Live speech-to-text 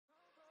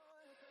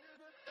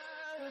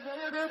Hey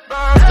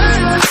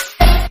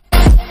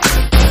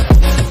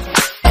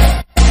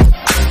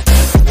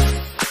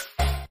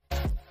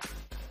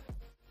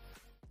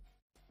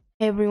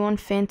everyone,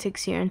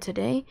 Fantix here, and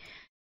today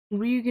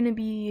we're gonna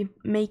be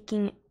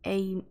making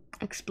a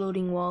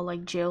exploding wall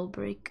like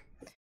Jailbreak.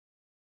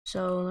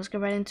 So let's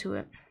get right into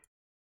it.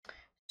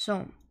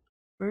 So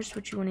first,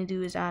 what you want to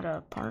do is add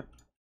a part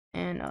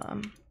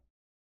and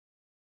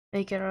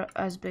make it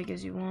as big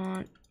as you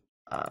want.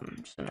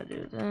 I'm just gonna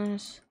do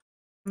this.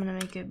 I'm gonna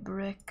make it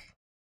brick.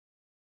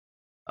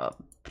 I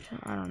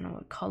don't know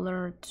what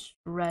color. It's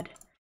red.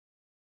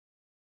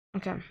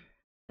 Okay.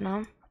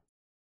 Now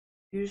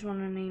you just want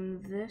to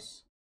name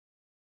this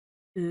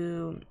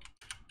to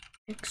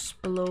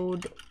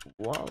explode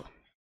wall.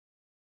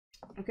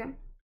 Okay,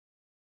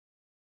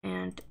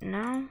 and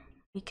now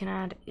we can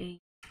add a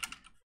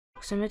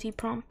proximity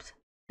prompt,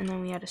 and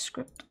then we add a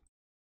script,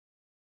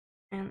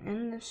 and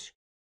in this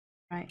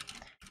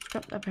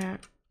script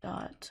apparent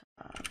dot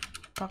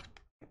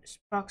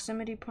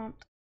proximity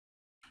prompt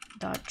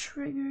dot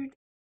triggered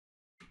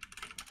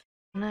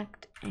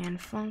connect and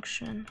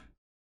function,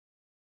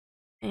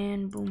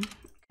 and boom.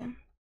 Okay,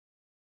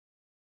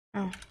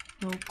 now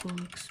local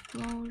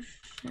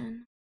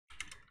explosion.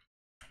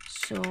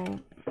 So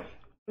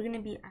we're gonna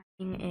be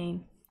adding a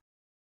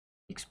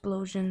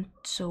explosion,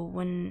 so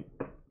when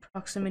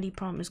proximity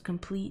prompt is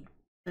complete,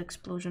 the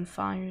explosion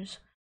fires.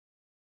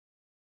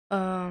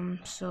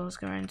 So let's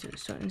go right into it.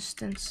 So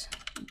instance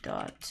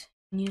dot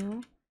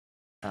new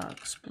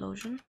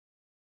explosion,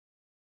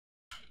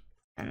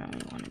 and then we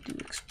want to do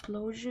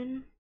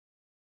explosion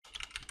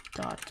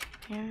dot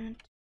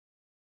parent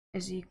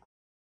is equal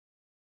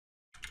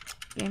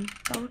game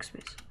dot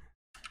workspace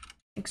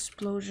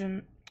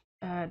explosion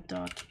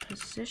dot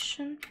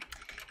position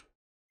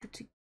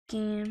to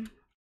game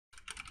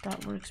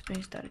dot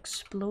workspace dot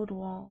explode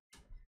wall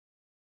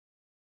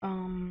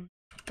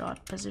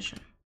dot position,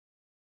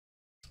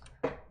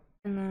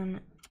 and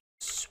then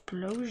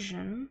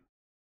explosion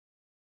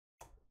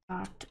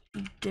dot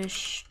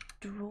destroy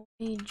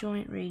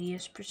joint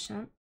radius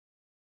percent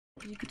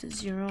is equal to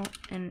 0,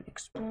 and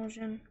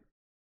explosion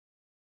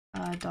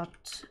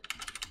dot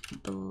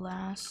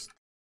blast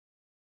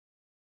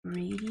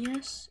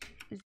radius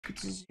is equal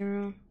to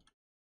 0,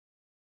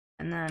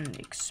 and then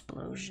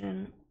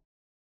explosion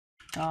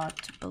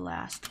dot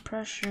blast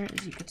pressure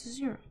is equal to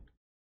 0.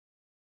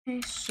 Okay,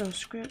 so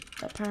script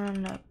dot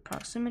parent dot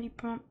proximity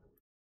prompt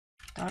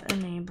dot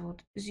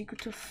enabled is equal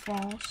to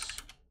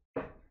false,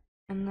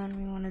 and then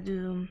we want to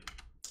do,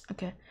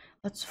 okay,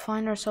 let's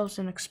find ourselves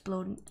an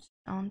explode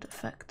sound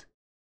effect.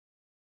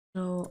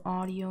 So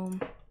audio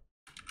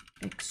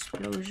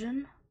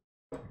explosion,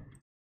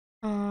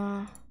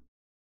 yeah,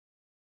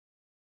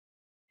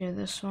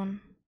 this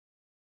one,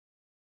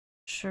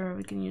 sure,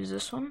 we can use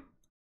this one.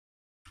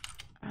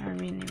 I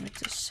rename it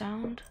to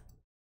sound,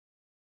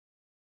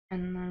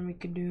 and then we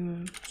could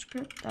do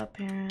script dot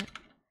parent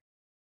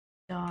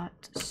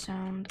dot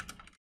sound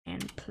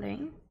and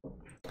play,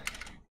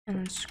 and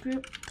then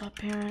script dot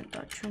parent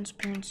dot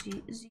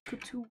transparency is equal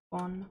to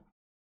 1.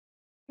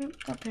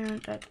 Script dot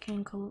parent dot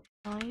can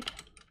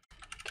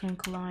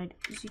collide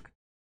is equal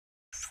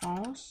to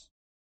false.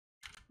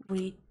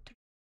 Wait,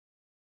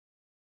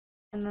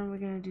 and then we're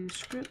gonna do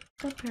script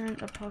dot parent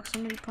dot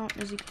proximity prompt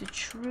is equal to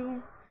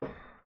true,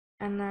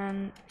 and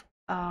then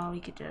we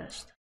could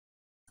just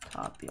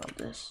copy all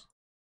this,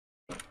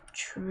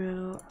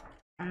 true,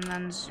 and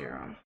then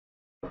 0,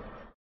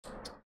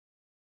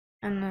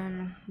 and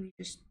then we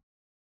just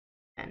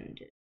end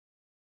it.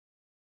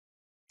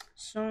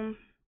 So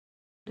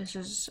this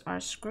is our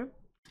script.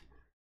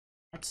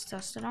 Let's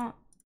test it out.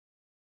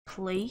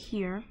 Play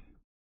here.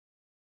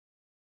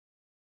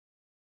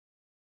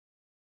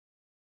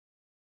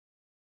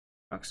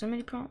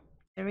 Proximity prompt.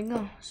 There we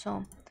go.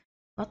 So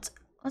let's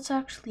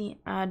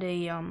actually add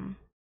a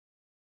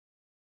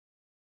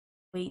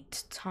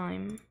wait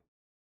time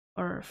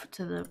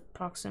to the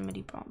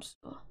proximity prompt.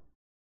 So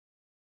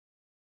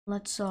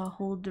let's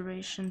hold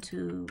duration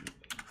to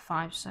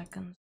 5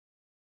 seconds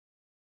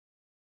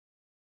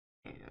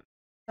and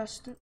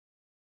test it.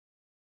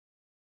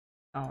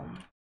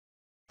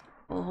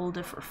 We'll hold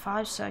it for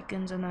 5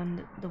 seconds, and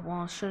then the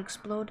wall should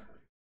explode.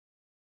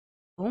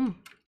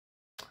 Boom.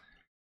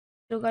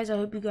 So guys, I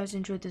hope you guys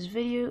enjoyed this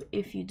video.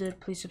 If you did,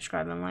 please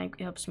subscribe and like,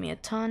 it helps me a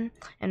ton,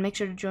 and make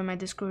sure to join my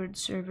Discord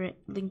server,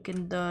 link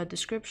in the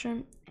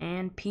description,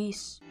 and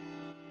peace.